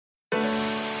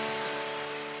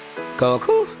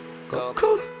GoKu,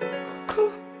 GoKu,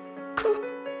 cool, cool,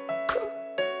 cool.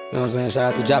 You know what I'm saying?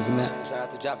 Shout out to Jaffa,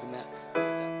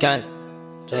 man. Gang,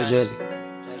 Jersey.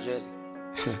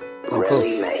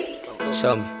 GoKu,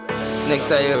 show me. Niggas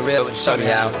say you're real, but show me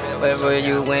how. Wherever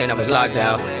you win, I was locked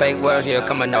down. Fake words, yeah,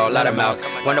 coming all out of mouth.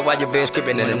 Wonder why your bitch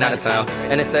creeping in and out of town.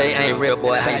 And they say ain't real,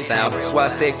 boy, how you sound? So I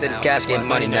stick to this cash, getting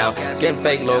money now. Getting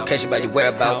fake location by your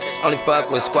whereabouts. Only fuck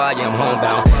with squad, yeah, I'm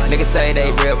homebound. Niggas say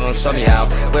they real, but don't show me how.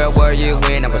 Where were you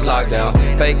when I was locked down?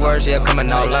 Fake words, yeah,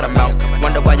 coming all out of mouth.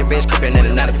 Wonder why your bitch creeping in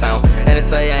and out of town. And they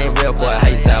say ain't real, boy, how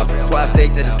you sound? So I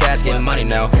stick to this cash, getting money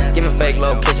now. Giving fake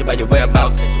location by your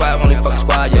whereabouts. So I only fuck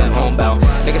squad, yeah, I'm homebound.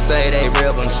 Niggas say they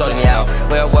real, but don't show me how.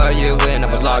 Where were you when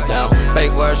I was locked down?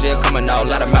 Fake words, yeah, coming all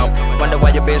out of mouth. Wonder why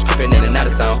your bitch creeping in and out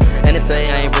of town. And they say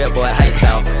I ain't real, boy, how you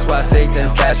sound? So I stick to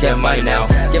this cash, getting money now.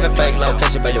 Giving fake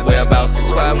location by your whereabouts.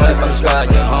 So I motherfucking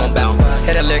squad, yeah, I'm homebound.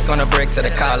 Hit a lick on the brick to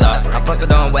the car lot. I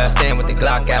posted on where I stand with the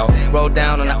Glock out. Roll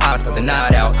down on the odds, put the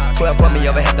nod out. 12 put me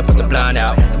over, had to put the blind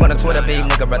out. You want a Twitter beef,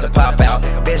 nigga, rather pop out.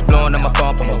 Bitch blowing on my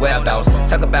phone from a whereabouts.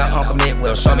 Talk about Uncle Mitt,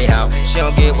 will show me how. She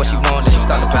don't get what she want, then she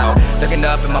start to pout. Looking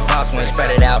up in my pops when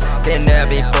spread it out. Been there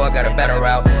before, got a better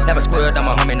route. Never squared, I'm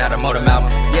a homie, not a motor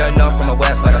mouth. Yeah, enough from the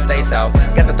west, but I stay south.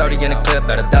 Got the 30 in the clip,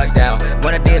 better duck down.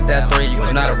 When I did that 3, you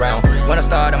was not around. When I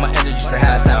started, my engine used to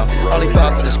have sound. Only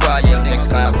fuck for the squad, yeah, niggas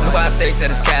clown. So I stay to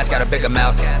this cash, got a bigger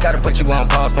mouth. Gotta put you on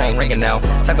pause, phone ringing now.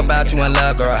 Talk about you in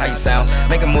love, girl, how you sound?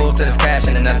 Making moves to this cash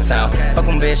in another town. Fuck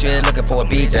one bitch, yeah, looking for a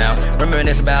beat down.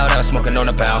 Reminisce about us, smoking on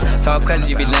a pound. Talk crazy,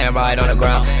 you be laying right on the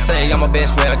ground. Say I'm a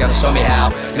bitch, well, gotta show me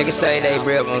how. Niggas say they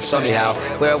real, but don't show me how.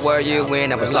 Where were you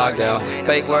when I was locked down?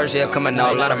 Fake words, yeah, coming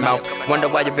all out of mouth. Wonder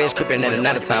why your bitch creeping in and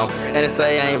out of town. And they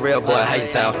say I ain't real, boy, how you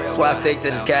sound? So I stick to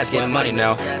this cash, getting money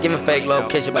now. Giving fake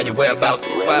location by your whereabouts.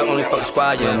 So I only fuck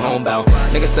squad, yeah, I'm homebound.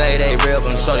 Niggas say they real, but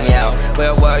don't show me how.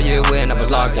 Where were you when I was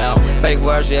locked down? Fake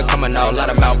words, yeah, coming all out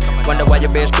of mouth. Wonder why your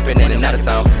bitch creeping in and out of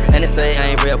town. And they say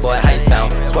I ain't real, boy, how you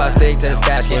sound? So I stick to this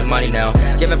cash, getting money now.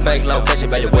 Giving fake location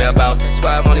by your whereabouts. So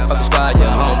I only fuck squad,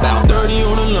 yeah, I'm homebound. 30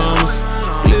 on the lungs,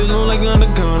 living on like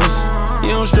anacondas.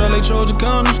 Yeah, I'm straight like Trojan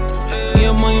condoms.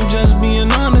 Yeah, I'm just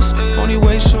being honest. Only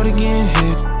way shorty getting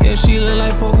hit. Yeah, she look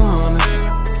like Pocahontas.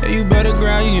 Yeah, you better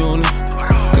grab your unit,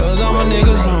 cause all my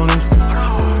niggas on it.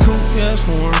 Coop, yeah, it's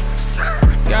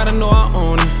foreign. Gotta know I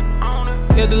own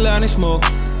it. Hit the loud, they smoke.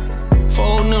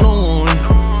 Fold, no, don't want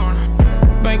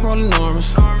it. Bankroll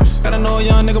enormous. Gotta know a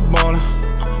young nigga ballin'.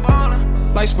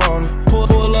 Like Sparta,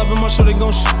 pull up and my shorty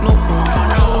gon' shoot, no.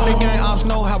 The gang ops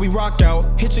know how we rock out.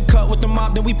 Hit your cut with the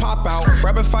mop, then we pop out.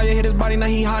 Rapid fire hit his body, now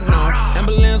he hot now.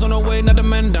 Ambulance on the way, not the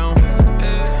man down.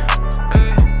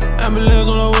 Ambulance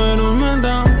on the way, not the man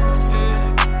down.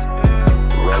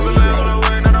 Ambulance on the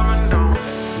way, not the man down.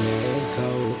 Let's go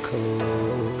cool,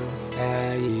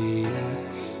 yeah, yeah,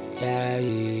 yeah,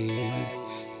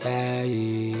 yeah,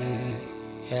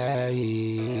 yeah,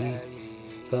 yeah.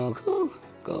 GoKu,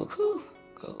 GoKu,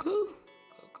 GoKu.